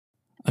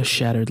A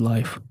Shattered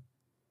Life.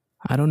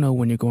 I don't know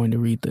when you're going to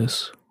read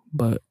this,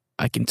 but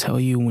I can tell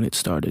you when it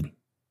started.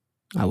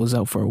 I was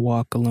out for a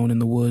walk alone in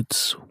the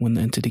woods when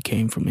the entity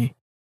came for me.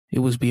 It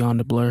was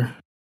beyond a blur.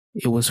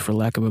 It was, for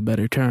lack of a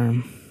better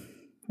term,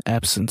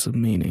 absence of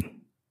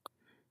meaning.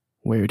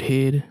 Where it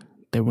hid,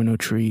 there were no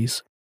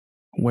trees.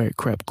 Where it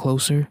crept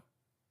closer,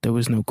 there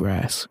was no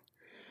grass.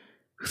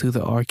 Through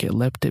the arc it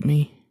leapt at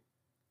me,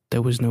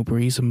 there was no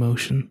breeze of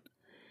motion.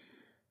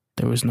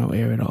 There was no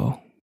air at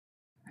all.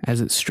 As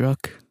it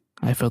struck,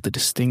 I felt a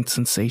distinct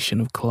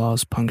sensation of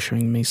claws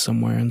puncturing me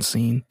somewhere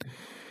unseen,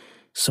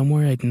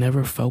 somewhere I'd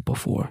never felt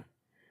before.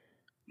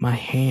 My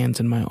hands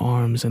and my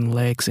arms and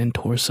legs and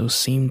torso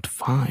seemed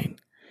fine,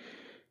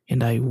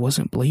 and I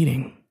wasn't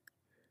bleeding,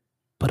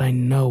 but I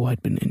know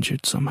I'd been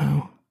injured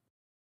somehow.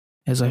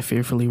 As I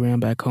fearfully ran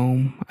back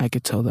home, I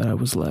could tell that I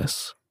was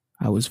less.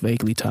 I was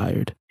vaguely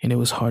tired, and it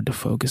was hard to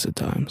focus at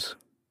times.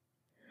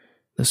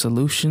 The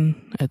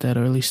solution at that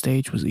early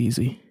stage was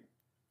easy.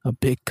 A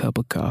big cup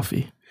of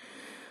coffee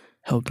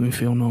helped me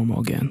feel normal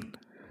again.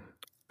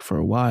 For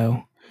a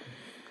while,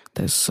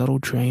 that subtle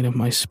drain of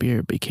my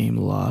spirit became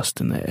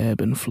lost in the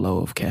ebb and flow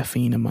of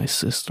caffeine in my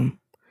system.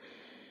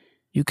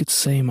 You could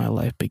say my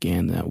life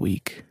began that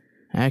week,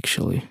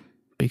 actually,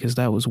 because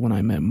that was when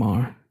I met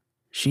Mar.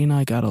 She and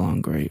I got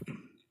along great,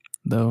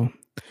 though,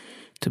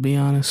 to be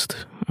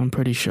honest, I'm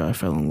pretty sure I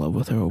fell in love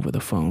with her over the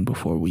phone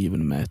before we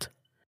even met.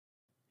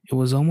 It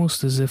was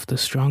almost as if the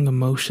strong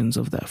emotions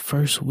of that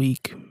first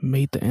week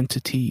made the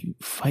entity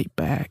fight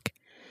back.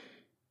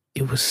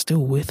 It was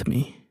still with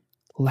me,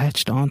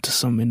 latched onto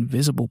some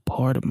invisible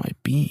part of my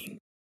being.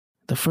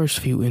 The first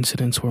few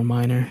incidents were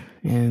minor,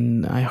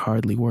 and I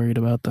hardly worried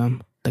about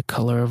them. The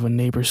color of a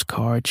neighbor's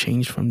car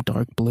changed from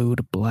dark blue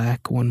to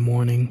black one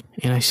morning,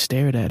 and I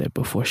stared at it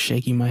before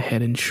shaking my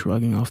head and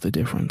shrugging off the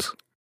difference.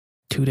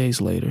 2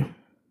 days later,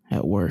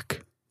 at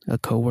work, a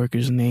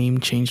coworker's name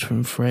changed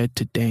from Fred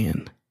to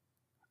Dan.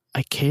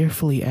 I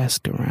carefully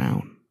asked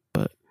around,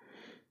 but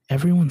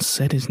everyone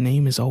said his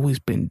name has always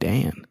been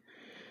Dan.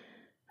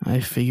 I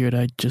figured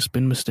I'd just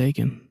been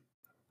mistaken.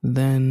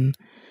 Then,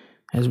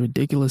 as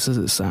ridiculous as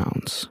it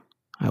sounds,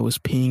 I was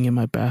peeing in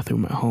my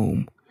bathroom at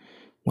home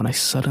when I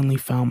suddenly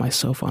found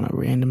myself on a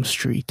random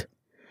street.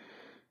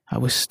 I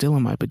was still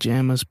in my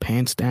pajamas,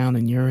 pants down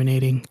and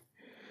urinating,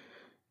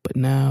 but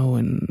now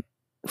in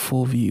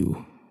full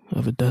view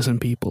of a dozen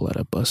people at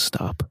a bus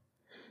stop.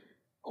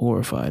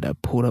 Horrified, I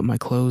pulled up my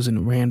clothes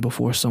and ran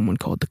before someone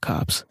called the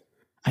cops.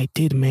 I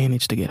did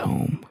manage to get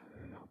home,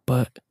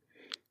 but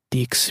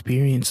the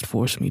experience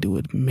forced me to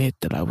admit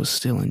that I was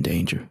still in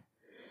danger.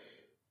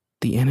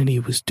 The entity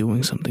was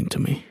doing something to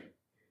me,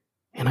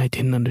 and I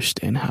didn't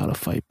understand how to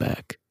fight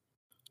back.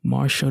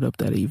 Mar showed up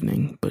that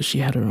evening, but she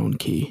had her own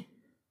key.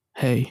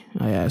 "Hey,"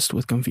 I asked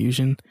with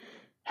confusion,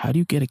 "how do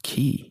you get a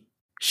key?"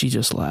 She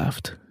just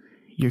laughed.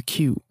 "You're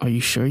cute. Are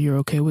you sure you're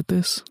okay with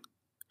this?"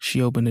 She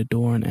opened a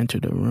door and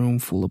entered a room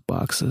full of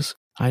boxes.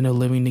 I know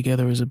living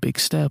together is a big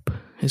step,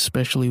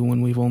 especially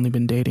when we've only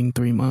been dating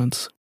 3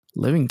 months.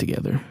 Living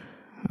together?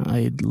 I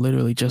had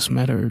literally just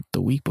met her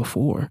the week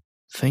before.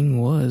 Thing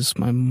was,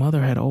 my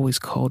mother had always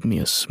called me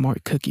a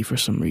smart cookie for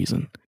some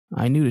reason.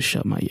 I knew to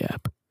shut my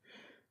yap.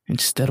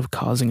 Instead of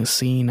causing a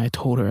scene, I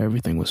told her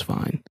everything was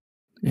fine.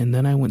 And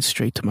then I went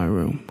straight to my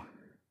room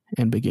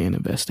and began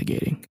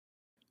investigating.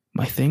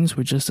 My things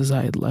were just as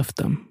I had left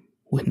them,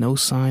 with no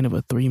sign of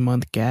a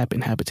 3-month gap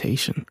in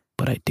habitation.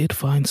 But I did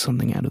find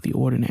something out of the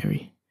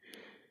ordinary.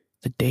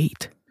 The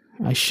date.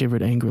 I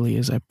shivered angrily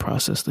as I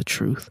processed the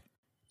truth.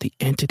 The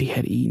entity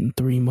had eaten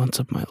 3 months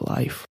of my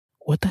life.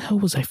 What the hell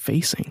was I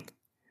facing?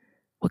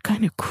 What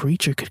kind of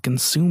creature could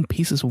consume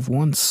pieces of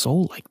one's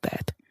soul like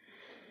that?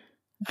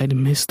 I'd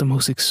missed the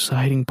most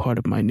exciting part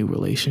of my new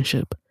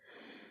relationship,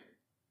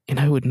 and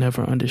I would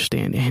never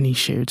understand any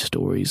shared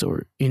stories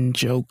or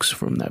in-jokes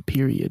from that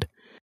period.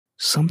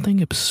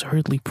 Something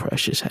absurdly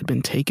precious had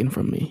been taken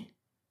from me,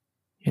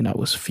 and I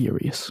was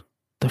furious.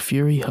 The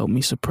fury helped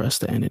me suppress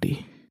the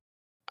entity.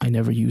 I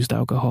never used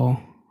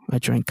alcohol. I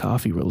drank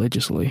coffee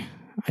religiously.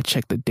 I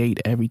checked the date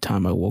every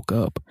time I woke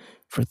up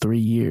for 3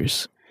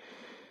 years.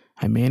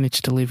 I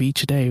managed to live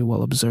each day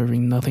while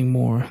observing nothing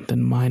more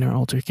than minor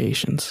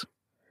altercations.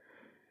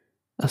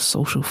 A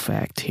social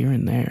fact here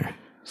and there,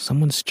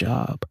 someone's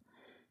job,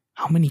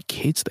 how many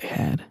kids they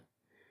had,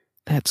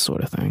 that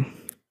sort of thing.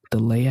 The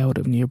layout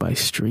of nearby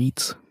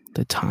streets,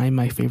 the time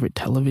my favorite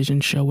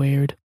television show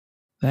aired,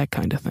 that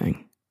kind of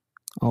thing.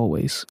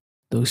 Always,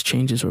 those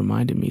changes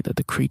reminded me that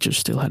the creature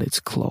still had its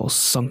claws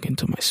sunk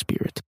into my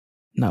spirit.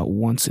 Not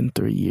once in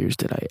 3 years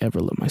did I ever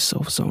let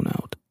myself zone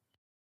out.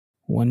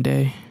 One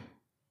day,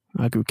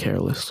 I grew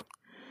careless.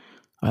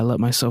 I let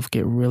myself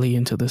get really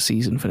into the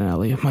season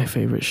finale of my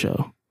favorite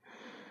show.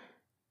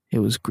 It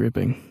was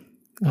gripping,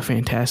 a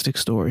fantastic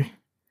story.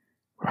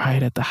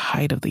 Right at the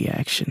height of the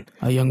action,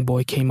 a young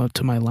boy came up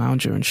to my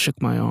lounger and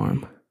shook my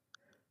arm.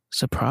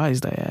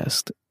 Surprised, I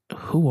asked,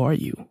 "Who are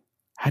you?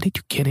 How did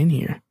you get in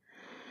here?"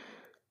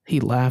 He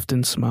laughed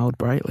and smiled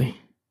brightly.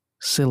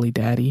 "Silly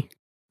daddy."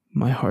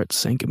 My heart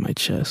sank in my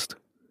chest.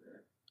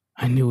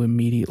 I knew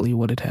immediately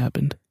what had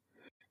happened.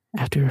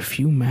 After a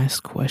few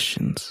masked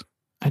questions,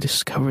 I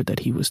discovered that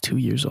he was 2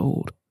 years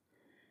old,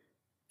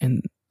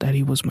 and that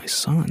he was my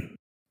son.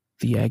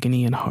 The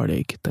agony and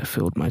heartache that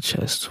filled my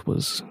chest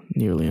was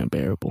nearly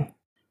unbearable.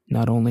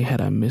 Not only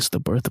had I missed the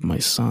birth of my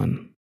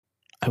son,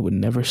 I would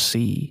never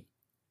see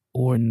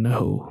or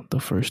know the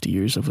first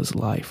years of his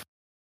life.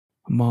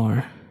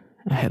 Mar,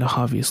 I had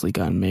obviously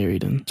gotten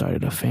married and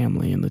started a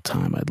family in the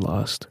time I'd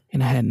lost,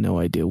 and I had no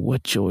idea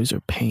what joys or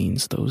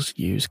pains those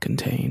years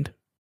contained.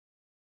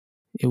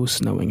 It was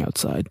snowing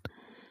outside.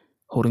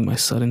 Holding my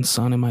sudden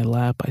son in my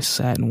lap, I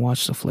sat and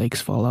watched the flakes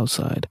fall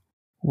outside.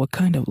 What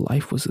kind of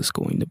life was this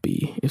going to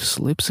be if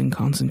slips in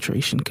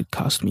concentration could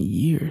cost me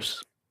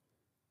years?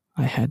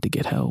 I had to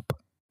get help.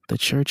 The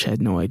church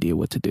had no idea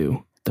what to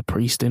do. The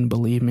priest didn't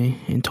believe me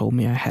and told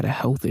me I had a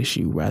health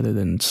issue rather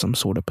than some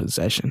sort of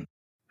possession.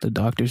 The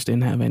doctors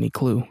didn't have any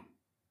clue.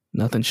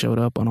 Nothing showed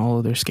up on all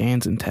of their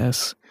scans and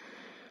tests,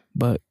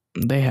 but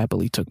they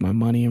happily took my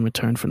money in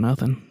return for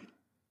nothing.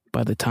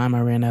 By the time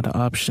I ran out of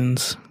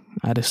options,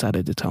 I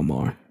decided to tell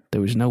Mar.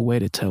 There was no way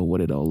to tell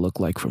what it all looked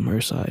like from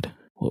her side.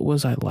 What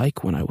was I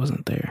like when I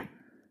wasn't there?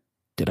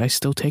 Did I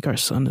still take our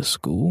son to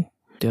school?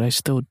 Did I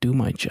still do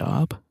my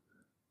job?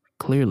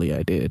 Clearly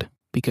I did,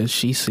 because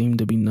she seemed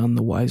to be none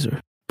the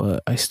wiser,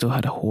 but I still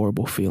had a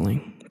horrible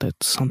feeling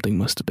that something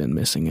must have been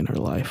missing in her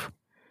life.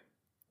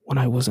 When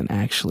I wasn't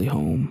actually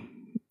home,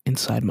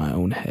 inside my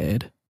own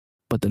head.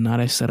 But the night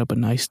I set up a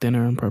nice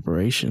dinner in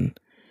preparation,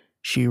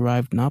 she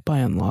arrived not by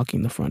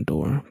unlocking the front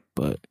door,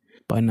 but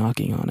by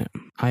knocking on it.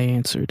 I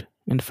answered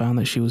and found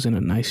that she was in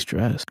a nice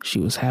dress. She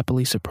was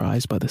happily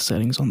surprised by the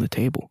settings on the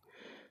table.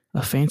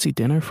 A fancy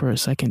dinner for a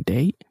second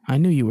date? I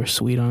knew you were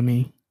sweet on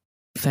me.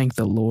 Thank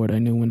the Lord I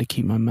knew when to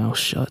keep my mouth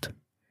shut.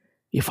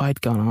 If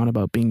I'd gone on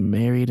about being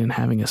married and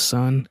having a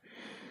son,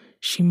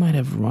 she might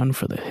have run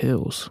for the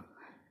hills.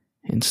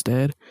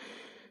 Instead,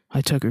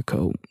 I took her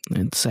coat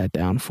and sat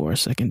down for our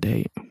second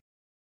date.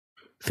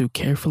 Through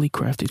carefully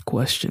crafted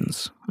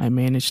questions, I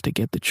managed to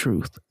get the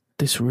truth.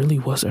 This really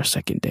was our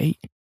second date.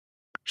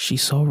 She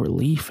saw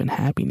relief and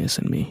happiness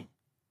in me,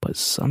 but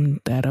summed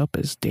that up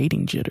as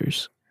dating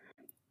jitters.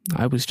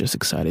 I was just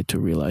excited to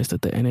realize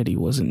that the entity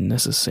wasn't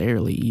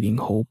necessarily eating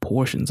whole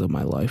portions of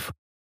my life.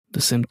 The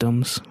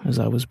symptoms, as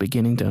I was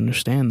beginning to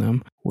understand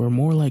them, were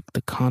more like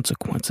the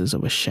consequences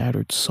of a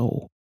shattered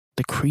soul.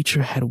 The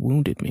creature had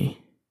wounded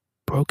me,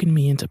 broken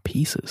me into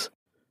pieces.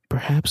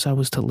 Perhaps I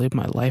was to live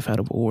my life out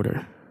of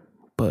order,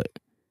 but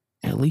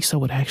at least I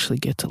would actually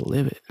get to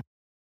live it.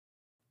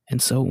 And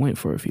so it went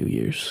for a few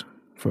years.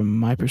 From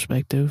my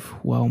perspective,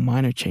 while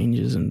minor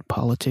changes in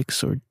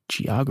politics or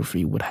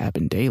geography would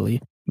happen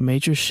daily,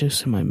 major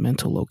shifts in my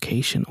mental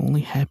location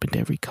only happened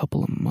every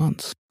couple of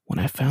months. When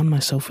I found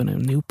myself in a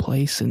new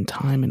place and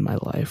time in my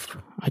life,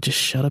 I just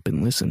shut up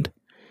and listened,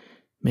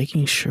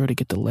 making sure to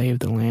get the lay of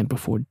the land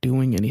before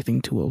doing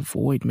anything to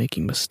avoid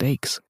making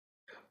mistakes.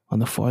 On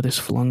the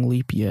farthest flung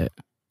leap yet,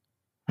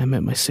 I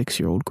met my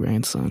 6-year-old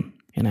grandson,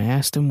 and I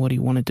asked him what he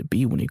wanted to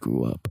be when he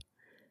grew up.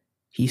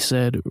 He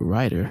said,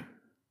 writer.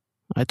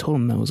 I told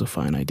him that was a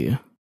fine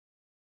idea.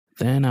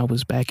 Then I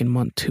was back in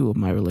month 2 of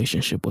my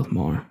relationship with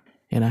Mar,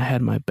 and I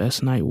had my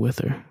best night with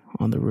her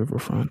on the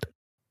riverfront.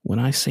 When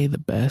I say the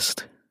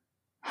best,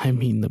 I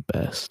mean the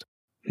best.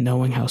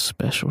 Knowing how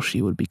special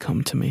she would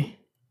become to me,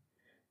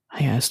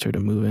 I asked her to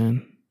move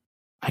in.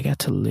 I got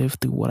to live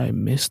through what I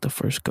missed the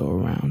first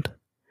go-around,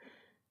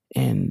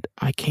 and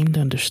I came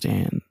to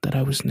understand that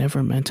I was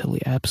never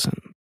mentally absent.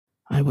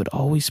 I would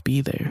always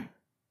be there.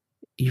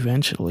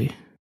 Eventually,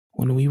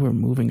 when we were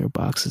moving her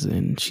boxes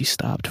in, she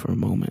stopped for a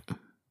moment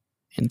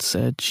and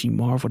said she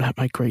marveled at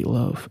my great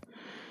love,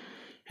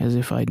 as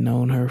if I'd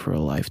known her for a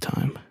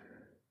lifetime,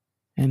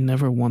 and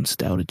never once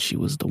doubted she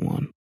was the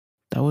one.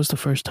 That was the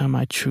first time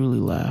I truly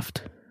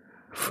laughed,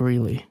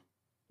 freely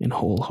and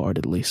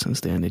wholeheartedly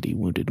since the entity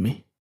wounded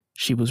me.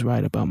 She was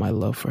right about my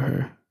love for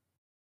her,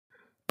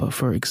 but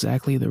for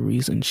exactly the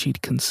reason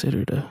she'd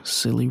considered a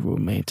silly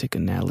romantic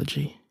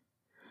analogy.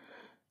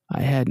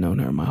 I had known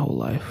her my whole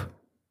life,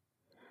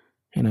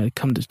 and I'd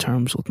come to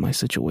terms with my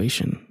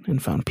situation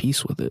and found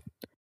peace with it.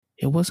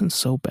 It wasn't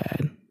so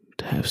bad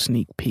to have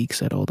sneak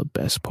peeks at all the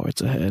best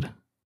parts ahead.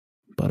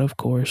 But of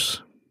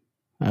course,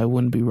 I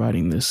wouldn't be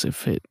writing this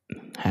if it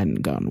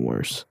hadn't gotten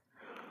worse.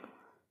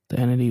 The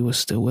entity was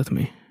still with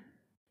me.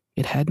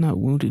 It had not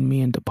wounded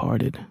me and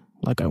departed,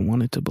 like I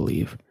wanted to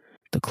believe.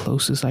 The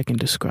closest I can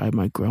describe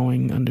my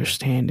growing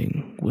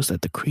understanding was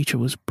that the creature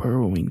was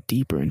burrowing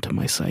deeper into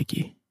my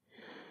psyche,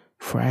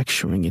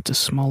 fracturing it to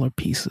smaller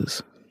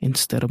pieces.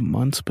 Instead of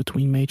months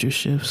between major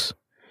shifts,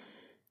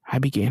 I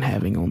began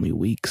having only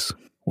weeks.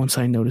 Once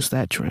I noticed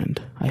that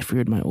trend, I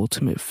feared my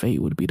ultimate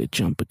fate would be to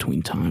jump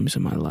between times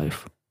in my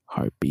life,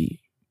 heartbeat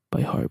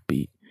by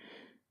heartbeat,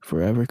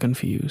 forever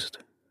confused,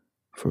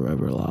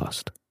 forever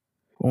lost.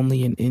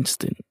 Only an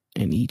instant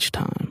in each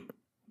time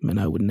meant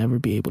I would never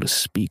be able to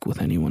speak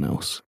with anyone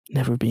else,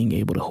 never being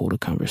able to hold a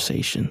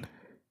conversation,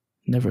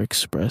 never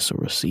express or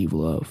receive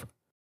love.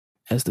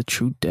 As the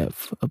true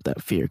depth of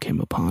that fear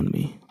came upon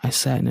me, I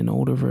sat in an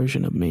older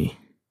version of me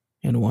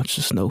and watched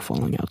the snow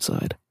falling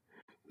outside.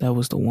 That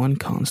was the one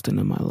constant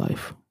in my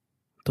life.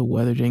 The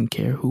weather didn't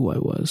care who I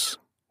was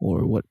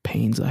or what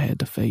pains I had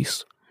to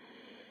face.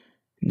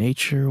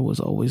 Nature was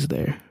always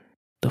there.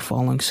 The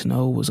falling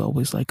snow was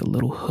always like a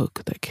little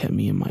hook that kept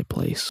me in my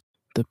place.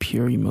 The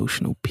pure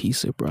emotional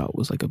peace it brought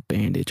was like a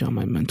bandage on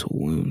my mental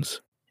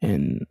wounds.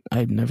 And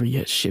I'd never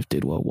yet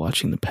shifted while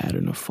watching the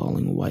pattern of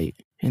falling white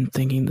and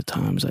thinking the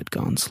times I'd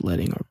gone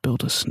sledding or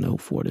built a snow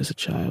fort as a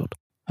child.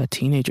 A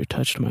teenager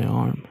touched my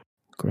arm.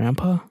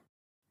 "Grandpa?"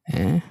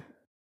 "Eh?"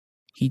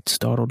 He'd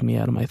startled me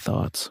out of my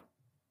thoughts,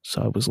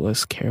 so I was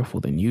less careful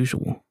than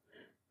usual.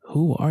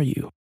 "Who are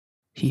you?"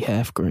 He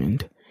half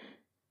grinned,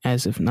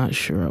 as if not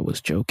sure I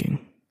was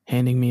joking.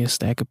 Handing me a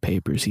stack of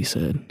papers, he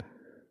said,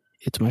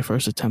 "It's my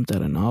first attempt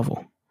at a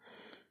novel.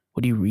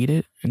 Would you read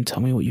it and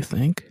tell me what you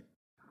think?"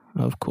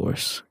 Of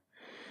course.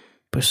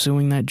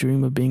 Pursuing that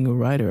dream of being a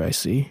writer, I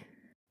see.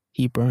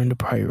 He burned a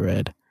bright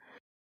red.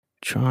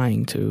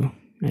 Trying to,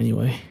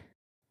 anyway.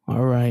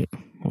 "All right,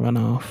 run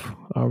off.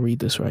 I'll read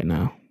this right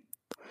now."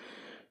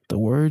 The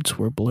words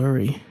were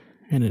blurry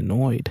and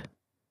annoyed.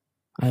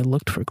 I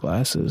looked for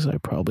glasses I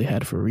probably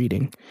had for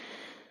reading.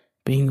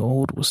 Being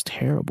old was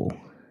terrible,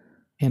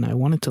 and I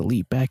wanted to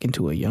leap back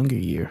into a younger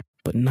year,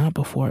 but not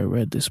before I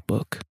read this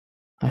book.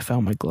 I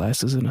found my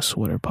glasses in a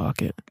sweater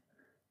pocket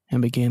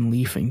and began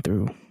leafing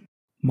through.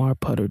 Mar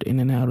puttered in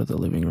and out of the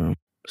living room,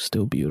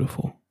 still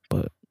beautiful,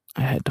 but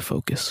I had to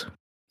focus.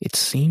 It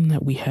seemed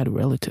that we had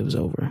relatives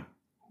over.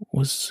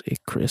 Was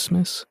it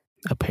Christmas?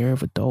 A pair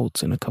of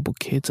adults and a couple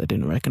kids I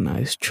didn't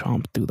recognize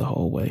chomped through the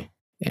hallway,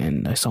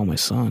 and I saw my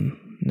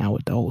son, now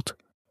adult,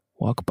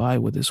 walk by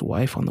with his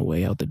wife on the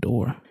way out the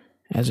door.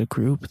 As a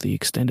group, the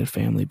extended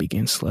family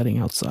began sledding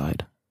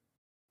outside.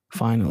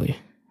 Finally,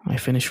 I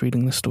finished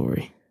reading the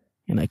story,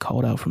 and I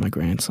called out for my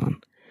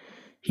grandson.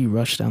 He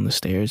rushed down the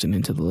stairs and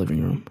into the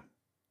living room.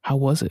 "How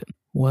was it?"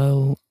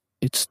 "Well,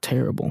 it's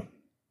terrible,"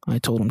 I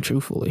told him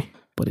truthfully,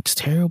 "but it's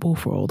terrible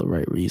for all the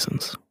right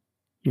reasons.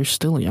 You're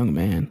still a young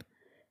man,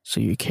 so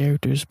your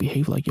characters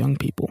behave like young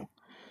people.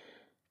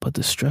 But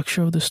the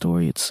structure of the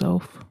story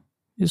itself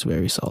is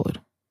very solid."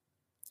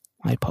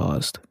 I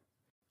paused.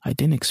 I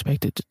didn't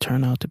expect it to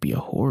turn out to be a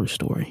horror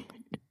story.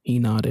 He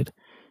nodded.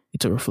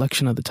 "It's a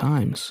reflection of the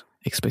times.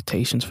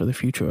 Expectations for the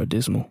future are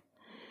dismal,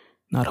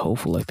 not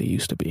hopeful like they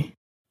used to be."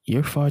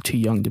 "You're far too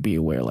young to be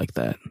aware like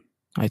that,"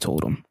 I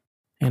told him.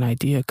 An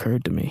idea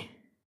occurred to me.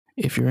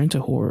 "If you're into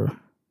horror,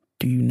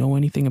 do you know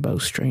anything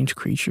about strange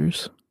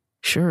creatures?"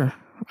 "Sure,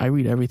 I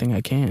read everything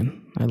I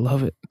can. I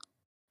love it."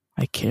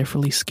 I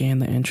carefully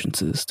scanned the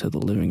entrances to the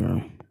living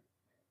room.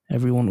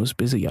 Everyone was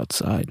busy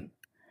outside.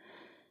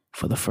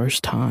 For the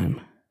first time,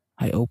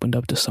 I opened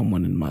up to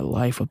someone in my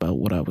life about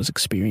what I was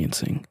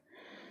experiencing.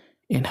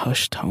 In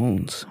hushed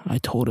tones, I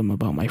told him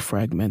about my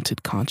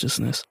fragmented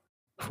consciousness.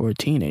 For a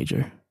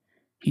teenager,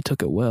 he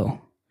took it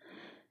well.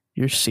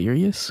 "You're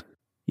serious?"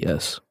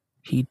 "Yes."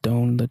 He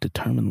donned the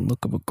determined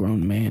look of a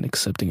grown man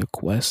accepting a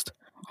quest.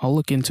 "I'll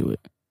look into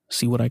it,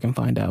 see what I can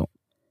find out.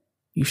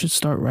 You should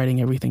start writing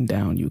everything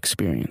down you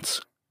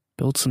experience.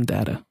 Build some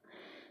data.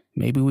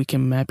 Maybe we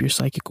can map your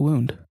psychic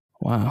wound."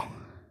 "Wow,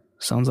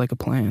 sounds like a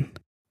plan."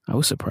 I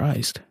was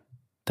surprised.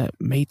 That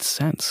made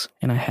sense,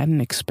 and I hadn't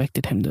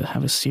expected him to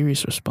have a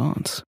serious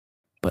response.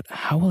 "But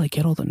how will I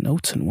get all the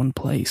notes in one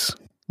place?"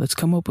 "Let's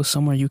come up with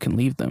somewhere you can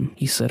leave them,"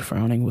 he said,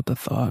 frowning with the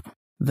thought.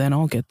 "Then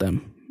I'll get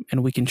them,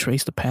 and we can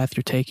trace the path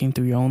you're taking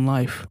through your own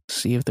life,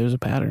 see if there's a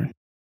pattern."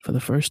 For the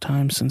first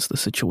time since the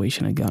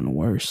situation had gotten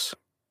worse,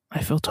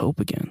 I felt hope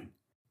again.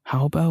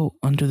 "How about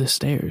under the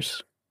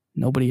stairs?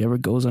 Nobody ever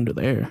goes under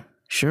there."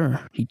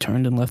 "Sure." He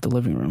turned and left the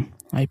living room.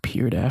 I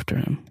peered after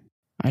him.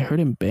 I heard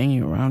him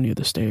banging around near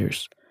the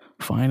stairs.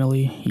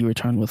 Finally, he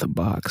returned with a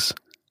box,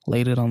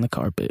 laid it on the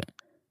carpet,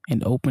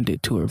 and opened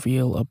it to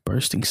reveal a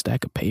bursting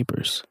stack of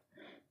papers.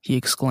 He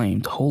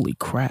exclaimed, "Holy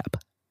crap!"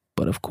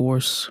 But of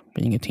course,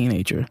 being a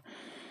teenager,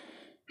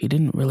 he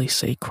didn't really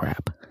say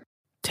crap.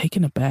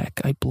 Taken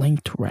aback, I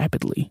blinked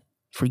rapidly,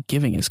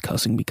 forgiving his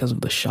cussing because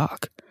of the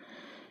shock.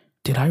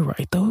 "Did I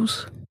write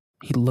those?"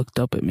 He looked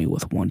up at me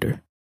with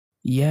wonder.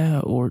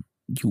 "Yeah, or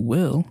you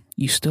will.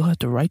 You still have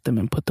to write them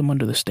and put them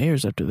under the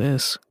stairs after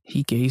this."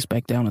 He gazed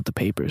back down at the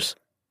papers,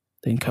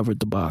 then covered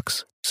the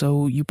box.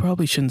 "So you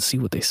probably shouldn't see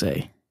what they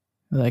say.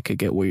 That could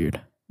get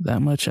weird."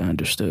 That much I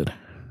understood.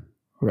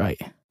 Right.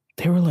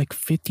 There were like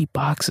 50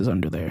 boxes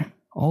under there,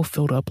 all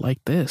filled up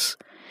like this.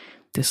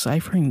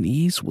 Deciphering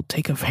these will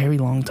take a very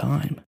long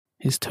time.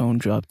 His tone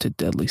dropped to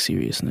deadly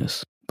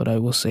seriousness. "But I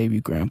will save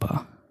you,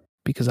 Grandpa,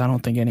 because I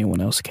don't think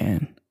anyone else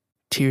can."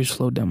 Tears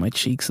flowed down my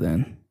cheeks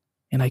then,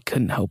 and I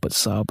couldn't help but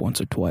sob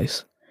once or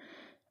twice.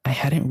 I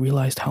hadn't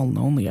realized how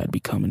lonely I'd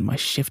become in my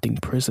shifting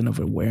prison of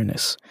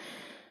awareness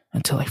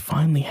until I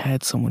finally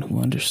had someone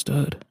who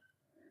understood.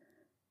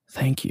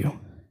 Thank you.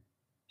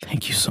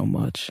 Thank you so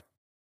much.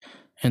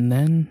 And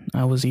then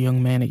I was a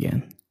young man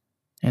again,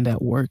 and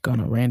at work on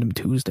a random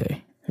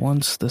Tuesday.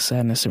 Once the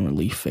sadness and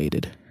relief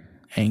faded,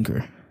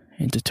 anger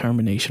and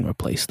determination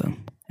replaced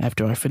them.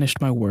 After I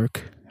finished my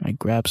work, I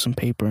grabbed some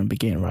paper and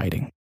began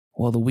writing.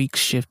 While the weeks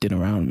shifted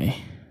around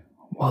me,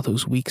 while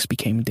those weeks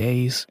became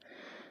days,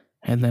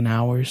 And then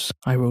hours,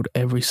 I wrote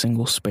every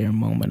single spare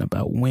moment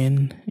about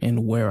when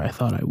and where I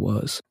thought I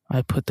was.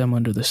 I put them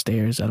under the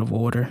stairs out of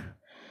order.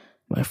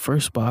 My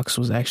first box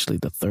was actually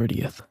the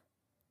 30th,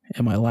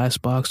 and my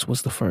last box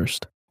was the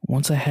first.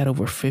 Once I had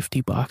over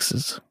 50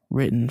 boxes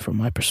written from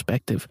my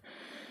perspective,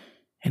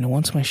 and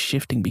once my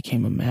shifting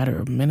became a matter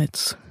of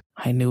minutes,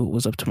 I knew it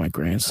was up to my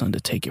grandson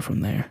to take it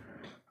from there.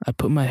 I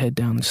put my head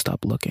down and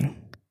stopped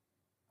looking.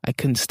 I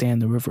couldn't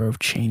stand the river of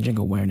changing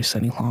awareness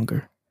any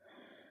longer.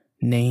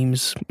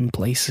 Names and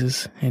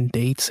places and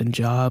dates and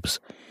jobs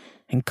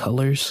and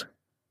colors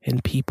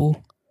and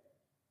people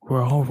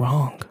were all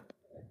wrong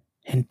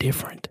and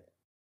different.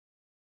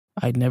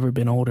 I'd never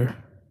been older.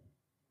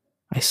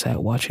 I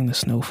sat watching the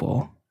snow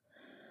fall.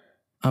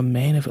 A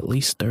man of at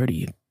least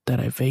 30 that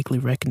I vaguely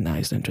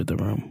recognized entered the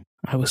room.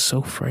 I was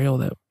so frail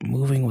that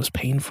moving was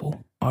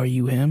painful. Are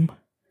you him?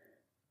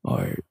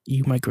 Are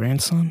you my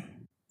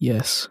grandson?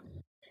 Yes.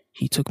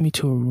 He took me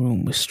to a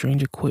room with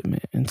strange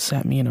equipment and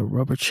sat me in a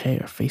rubber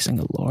chair facing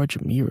a large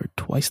mirror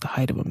twice the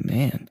height of a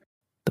man.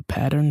 The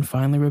pattern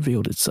finally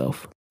revealed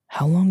itself.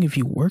 How long have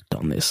you worked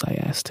on this? I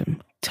asked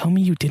him. Tell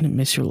me you didn't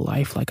miss your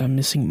life like I'm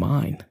missing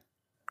mine.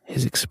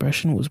 His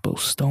expression was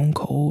both stone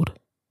cold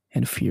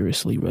and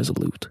furiously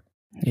resolute.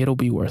 It'll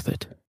be worth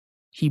it.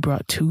 He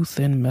brought 2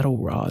 thin metal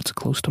rods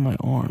close to my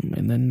arm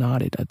and then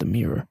nodded at the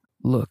mirror.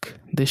 Look,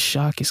 this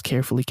shock is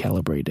carefully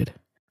calibrated.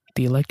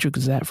 The electric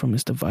zap from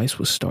his device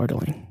was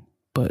startling,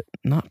 but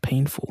not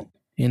painful.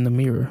 In the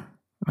mirror,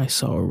 I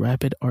saw a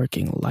rapid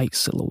arcing light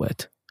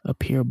silhouette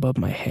appear above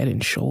my head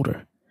and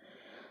shoulder.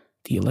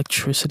 The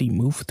electricity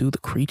moved through the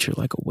creature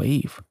like a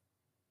wave,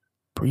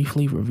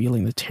 briefly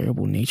revealing the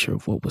terrible nature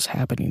of what was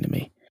happening to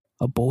me.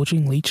 A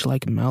bulging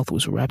leech-like mouth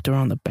was wrapped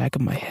around the back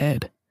of my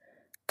head,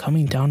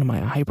 coming down to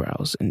my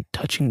eyebrows and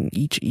touching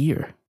each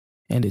ear,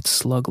 and its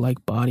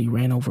slug-like body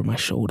ran over my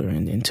shoulder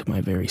and into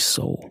my very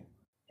soul.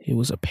 It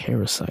was a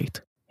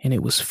parasite, and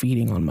it was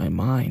feeding on my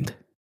mind.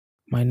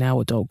 My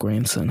now-adult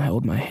grandson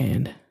held my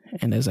hand,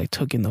 and as I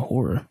took in the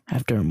horror,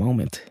 after a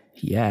moment,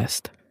 he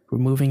asked,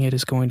 "Removing it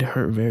is going to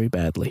hurt very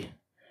badly.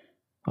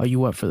 Are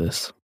you up for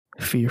this?"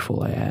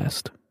 Fearful, I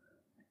asked,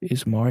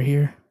 "Is Mar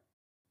here?"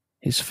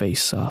 His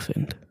face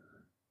softened.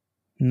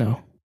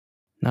 No,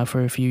 not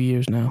for a few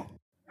years now.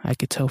 I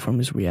could tell from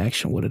his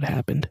reaction what had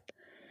happened,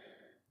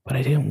 but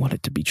I didn't want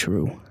it to be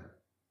true.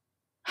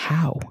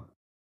 How?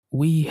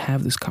 We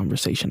have this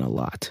conversation a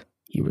lot,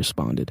 he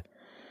responded.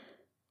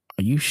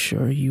 Are you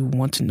sure you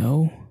want to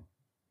know?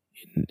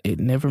 It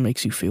never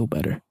makes you feel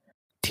better.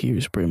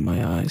 Tears brimmed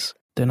my eyes.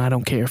 Then I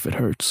don't care if it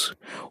hurts,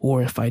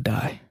 or if I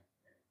die.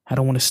 I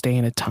don't want to stay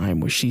in a time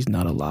where she's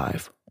not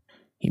alive.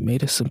 He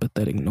made a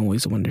sympathetic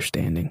noise of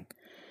understanding,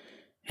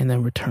 and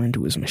then returned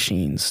to his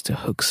machines to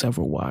hook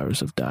several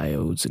wires of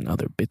diodes and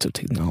other bits of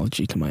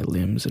technology to my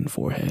limbs and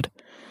forehead.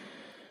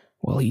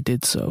 While he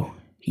did so,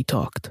 he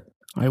talked.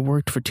 I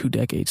worked for 2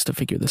 decades to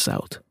figure this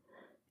out,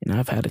 and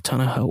I've had a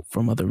ton of help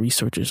from other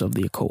researchers of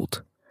the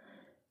occult.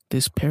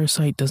 This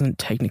parasite doesn't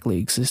technically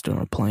exist on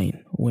our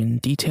plane. When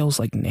details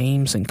like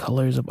names and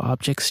colors of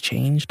objects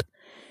changed,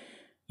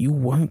 you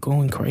weren't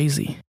going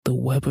crazy. The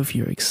web of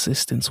your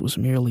existence was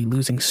merely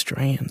losing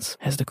strands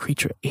as the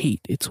creature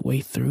ate its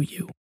way through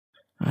you.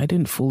 I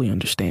didn't fully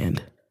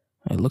understand.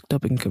 I looked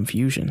up in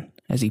confusion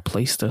as he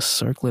placed a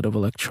circlet of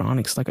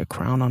electronics like a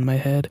crown on my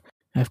head.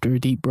 After a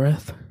deep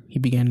breath, he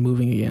began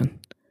moving again.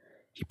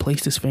 He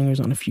placed his fingers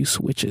on a few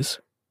switches.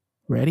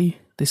 Ready?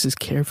 This is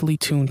carefully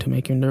tuned to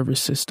make your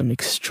nervous system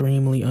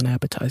extremely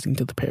unappetizing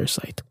to the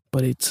parasite,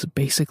 but it's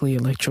basically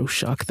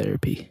electroshock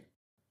therapy.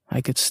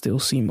 I could still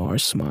see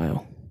Mars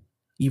smile,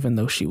 even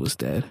though she was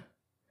dead.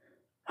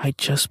 I'd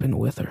just been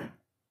with her,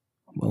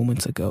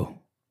 moments ago.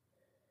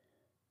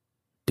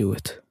 Do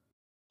it.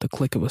 The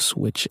click of a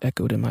switch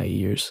echoed in my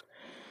ears,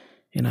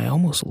 and I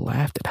almost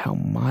laughed at how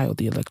mild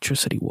the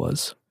electricity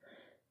was.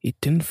 It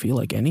didn't feel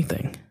like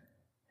anything,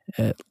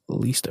 at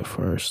least at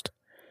first.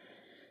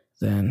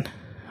 Then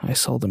I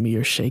saw the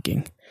mirror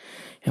shaking,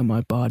 and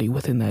my body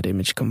within that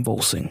image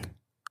convulsing.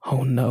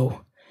 Oh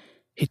no,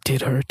 it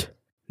did hurt.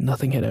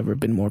 Nothing had ever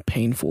been more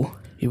painful.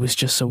 It was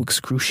just so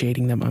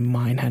excruciating that my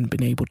mind hadn't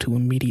been able to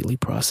immediately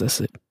process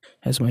it.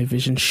 As my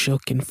vision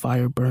shook and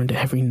fire burned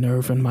every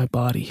nerve in my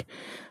body,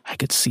 I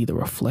could see the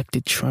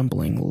reflected,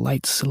 trembling,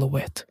 light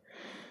silhouette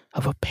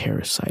of a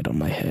parasite on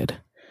my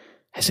head,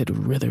 as it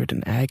writhed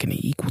in agony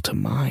equal to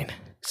mine.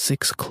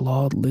 6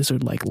 clawed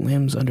lizard-like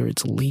limbs under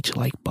its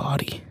leech-like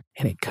body,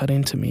 and it cut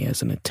into me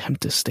as an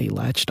attempt to stay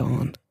latched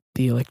on.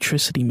 The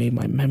electricity made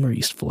my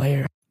memories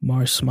flare.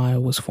 Mars'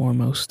 smile was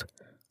foremost,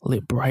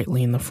 lit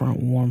brightly in the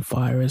front warm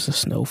fire as the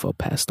snow fell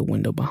past the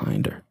window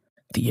behind her.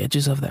 The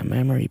edges of that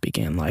memory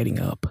began lighting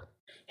up,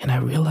 and I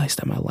realized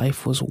that my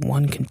life was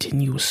one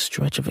continuous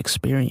stretch of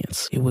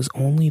experience. It was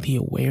only the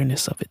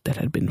awareness of it that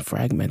had been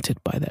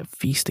fragmented by that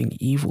feasting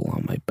evil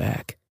on my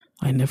back.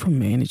 I never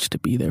managed to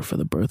be there for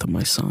the birth of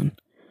my son.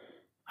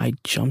 I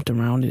jumped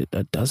around it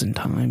a dozen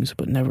times,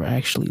 but never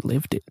actually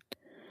lived it.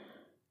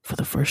 For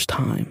the first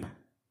time,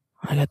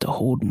 I got to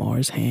hold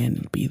Mars' hand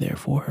and be there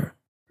for her.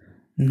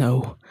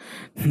 No,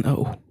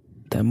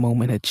 That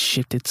moment had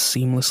shifted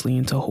seamlessly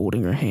into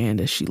holding her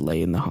hand as she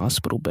lay in the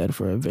hospital bed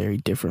for a very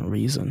different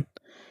reason.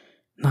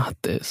 Not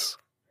this.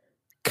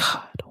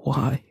 God,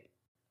 why?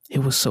 It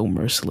was so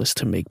merciless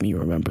to make me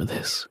remember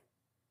this.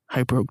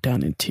 I broke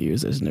down in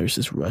tears as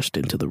nurses rushed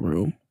into the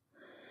room.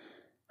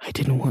 I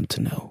didn't want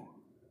to know.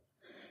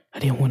 I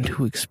didn't want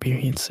to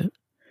experience it.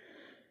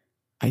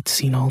 I'd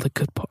seen all the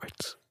good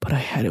parts, but I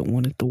hadn't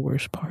wanted the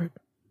worst part.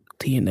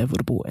 The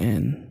inevitable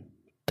end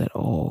that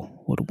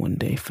all would one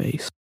day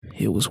face.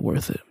 It was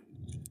worth it.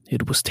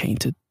 It was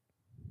tainted.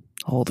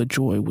 All the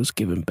joy was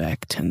given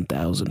back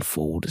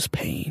 10,000-fold as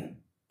pain.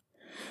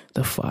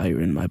 The fire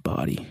in my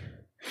body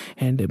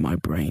and in my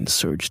brain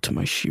surged to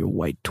my sheer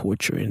white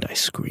torture, and I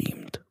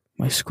screamed.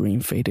 My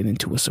scream faded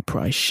into a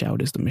surprised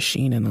shout as the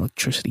machine and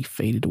electricity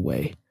faded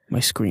away. My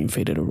scream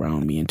faded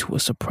around me into a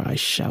surprised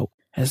shout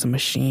as the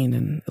machine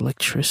and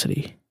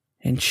electricity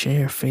and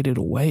chair faded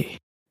away.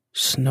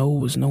 Snow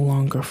was no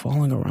longer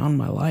falling around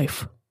my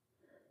life.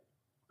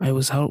 I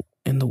was out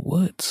in the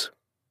woods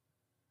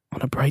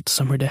on a bright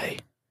summer day.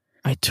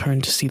 I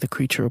turned to see the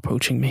creature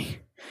approaching me.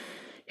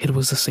 It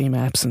was the same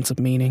absence of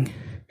meaning,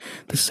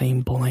 the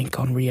same blank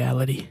on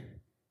reality.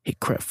 It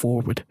crept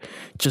forward,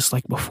 just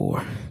like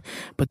before,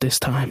 but this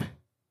time,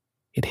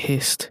 it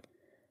hissed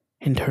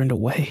and turned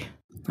away.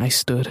 I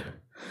stood,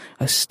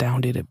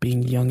 astounded at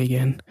being young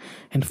again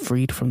and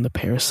freed from the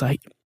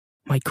parasite.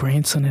 My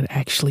grandson had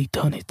actually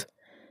done it.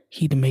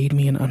 He'd made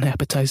me an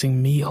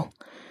unappetizing meal,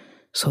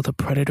 so the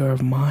predator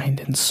of mind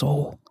and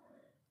soul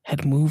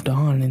had moved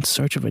on in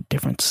search of a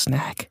different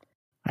snack.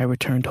 I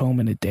returned home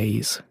in a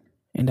daze,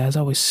 and as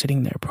I was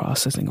sitting there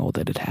processing all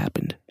that had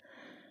happened,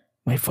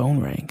 my phone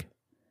rang.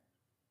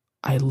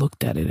 I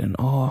looked at it in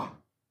awe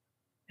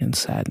and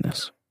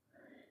sadness.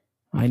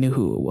 I knew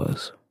who it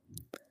was.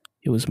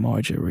 It was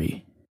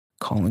Marjorie,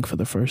 calling for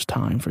the first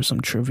time for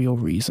some trivial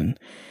reason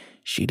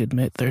she'd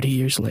admit 30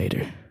 years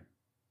later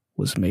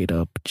was made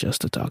up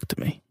just to talk to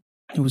me.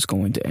 It was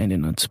going to end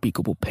in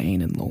unspeakable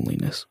pain and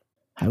loneliness.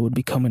 I would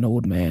become an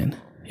old man,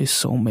 his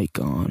soulmate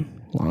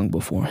gone long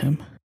before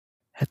him.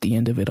 At the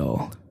end of it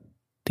all,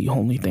 the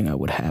only thing I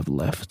would have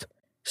left,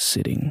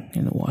 sitting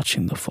and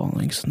watching the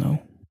falling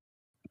snow.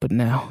 But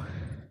now,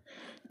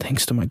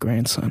 thanks to my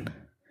grandson,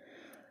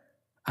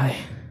 I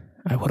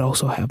would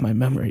also have my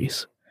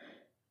memories.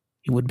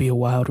 It would be a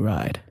wild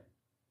ride,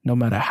 no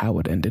matter how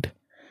it ended.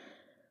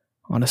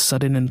 On a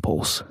sudden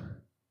impulse,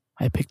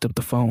 I picked up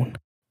the phone.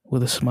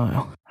 With a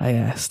smile, I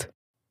asked,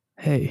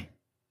 "Hey,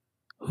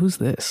 who's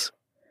this?"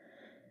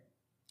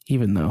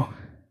 Even though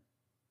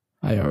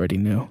I already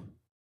knew.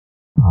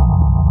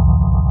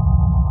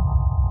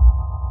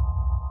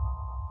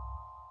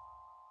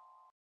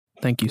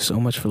 Thank you so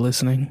much for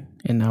listening,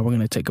 and now we're going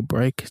to take a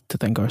break to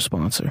thank our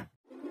sponsor.